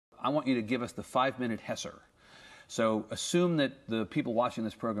I want you to give us the 5-minute Hesser. So assume that the people watching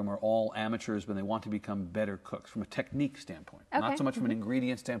this program are all amateurs, but they want to become better cooks from a technique standpoint. Okay. Not so much from an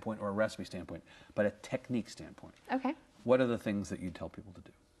ingredient standpoint or a recipe standpoint, but a technique standpoint. Okay. What are the things that you tell people to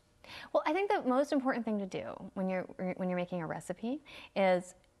do? Well, I think the most important thing to do when you're making a recipe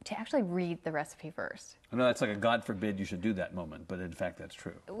is to actually read the recipe first. I know that's like a God forbid you should do that moment, but in fact that's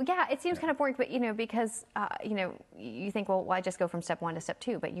true. Yeah, it seems kind of boring, but because you think, well, why just go from step 1 to step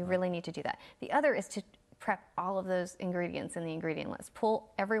 2? But you really need to do that. The other is to prep all of those ingredients in the ingredient list.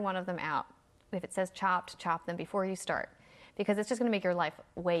 Pull every one of them out. If it says chopped, chop them before you start, because it's just going to make your life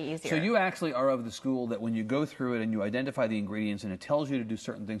way easier. So you actually are of the school that when you go through it and you identify the ingredients and it tells you to do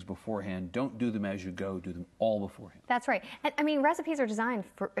certain things beforehand, don't do them as you go, do them all beforehand. That's right. And I mean, recipes are designed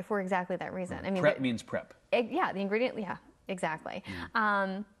for exactly that reason. Right. I mean, prep means prep. Yeah, the ingredient, yeah, exactly.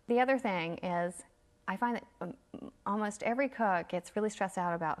 The other thing is, I find that almost every cook gets really stressed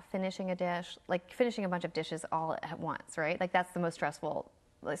out about finishing a dish, like finishing a bunch of dishes all at once, right? Like that's the most stressful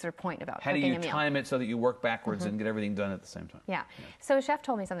sort of point about cooking a meal. How do you time it so that you work backwards and get everything done at the same time? Yeah. So a chef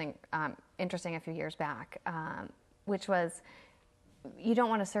told me something interesting a few years back, which was you don't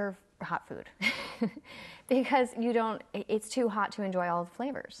want to serve hot food because it's too hot to enjoy all the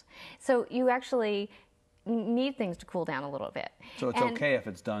flavors. So you actually need things to cool down a little bit. So it's okay if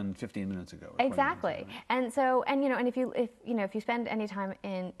it's done 15 minutes ago. Exactly. And so, and if you spend any time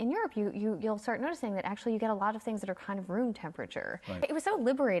in Europe, you'll start noticing that actually you get a lot of things that are kind of room temperature. Right. It was so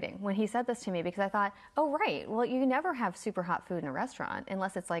liberating when he said this to me, because I thought, oh right, well you never have super hot food in a restaurant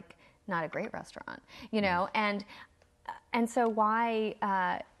unless it's like not a great restaurant, and so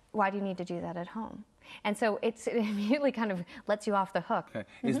why do you need to do that at home? And so it immediately kind of lets you off the hook. Okay.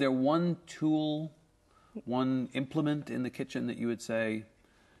 Is there one tool, one implement in the kitchen that you would say,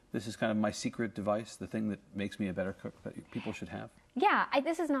 this is kind of my secret device, the thing that makes me a better cook that people should have? Yeah,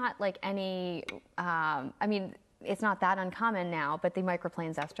 this is not like any, it's not that uncommon now, but the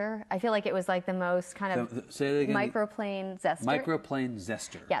microplane zester, I feel like it was like the most kind of say that again. Microplane zester. Microplane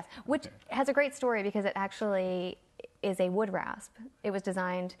zester. Yes, which has a great story because it actually is a wood rasp. It was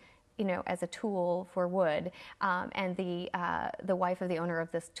designed as a tool for wood, and the wife of the owner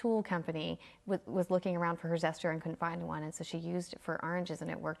of this tool company was looking around for her zester and couldn't find one, and so she used it for oranges, and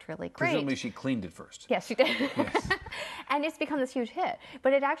it worked really great. Presumably she cleaned it first. Yes, she did. Yes. And it's become this huge hit.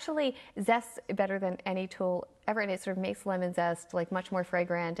 But it actually zests better than any tool ever, and it sort of makes lemon zest like much more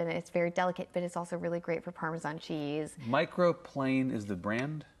fragrant, and it's very delicate, but it's also really great for Parmesan cheese. Microplane is the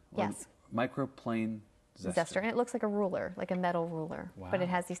brand? Yes. Microplane zester, and it looks like a ruler, like a metal ruler. Wow. But it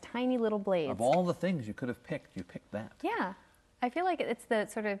has these tiny little blades. Of all the things you could have picked, you picked that. Yeah. I feel like it's the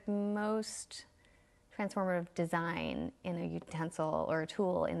sort of most transformative design in a utensil or a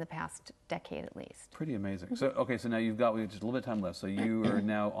tool in the past decade at least. Pretty amazing. So, okay, so now we have just a little bit of time left. So you are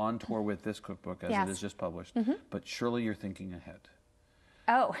now on tour with this cookbook as it is just published, but surely you're thinking ahead.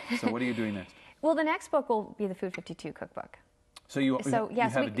 Oh. So what are you doing next? Well, the next book will be the Food 52 cookbook. So you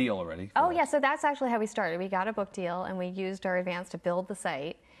have a deal already? Oh, yeah. So that's actually how we started. We got a book deal, and we used our advance to build the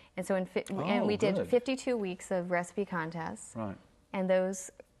site. And so we did 52 weeks of recipe contests. Right. And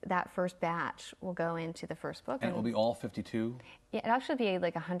that first batch will go into the first book. And it will be all 52? Yeah, it'll actually be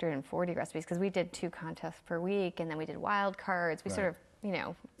like 140 recipes, because we did 2 contests per week, and then we did wild cards. We sort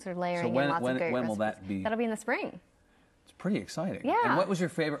of layering in lots of great recipes. When will that be? That'll be in the spring. It's pretty exciting. Yeah. And what was your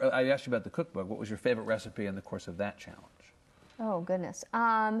favorite? I asked you about the cookbook. What was your favorite recipe in the course of that challenge? Oh, goodness.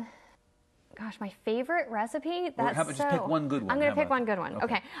 Gosh, my favorite recipe? How about just pick one good one? I'm going to pick one good one.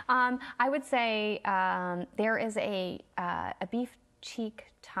 Okay. I would say there is a beef cheek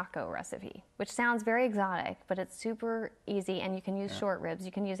taco recipe, which sounds very exotic, but it's super easy, and you can use short ribs.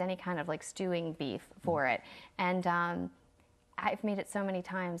 You can use any kind of like stewing beef for it. And I've made it so many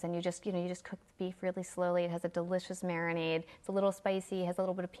times, and you just cook the beef really slowly. It has a delicious marinade. It's a little spicy, has a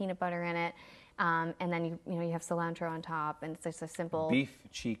little bit of peanut butter in it. And then you have cilantro on top, and it's just a simple beef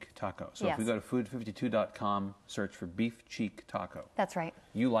cheek taco. So if we go to food52.com, search for beef cheek taco. That's right.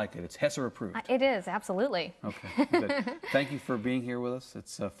 You like it? It's Hesser approved. It is, absolutely. Okay, good. Thank you for being here with us.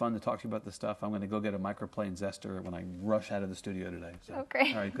 It's fun to talk to you about this stuff. I'm going to go get a microplane zester when I rush out of the studio today. So. Oh,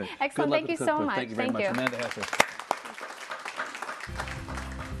 great. All right, good. Excellent. Good luck Thank with you the so cookbook. much. Thank you very much, Amanda Hesser.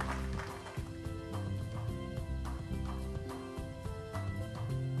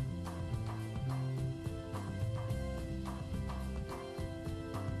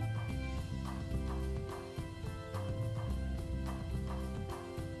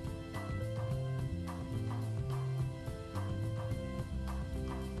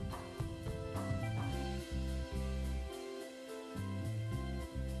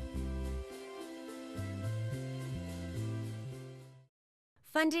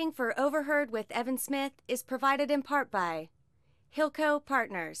 Funding for Overheard with Evan Smith is provided in part by Hilco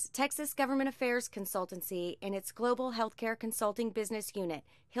Partners, Texas Government Affairs Consultancy and its Global Healthcare Consulting Business Unit,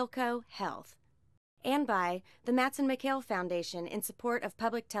 Hilco Health, and by the Matson McHale Foundation in support of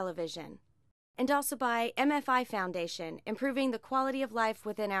public television, and also by MFI Foundation, improving the quality of life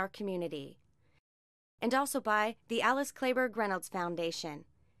within our community, and also by the Alice Kleberg Reynolds Foundation.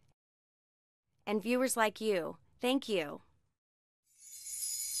 And viewers like you, thank you.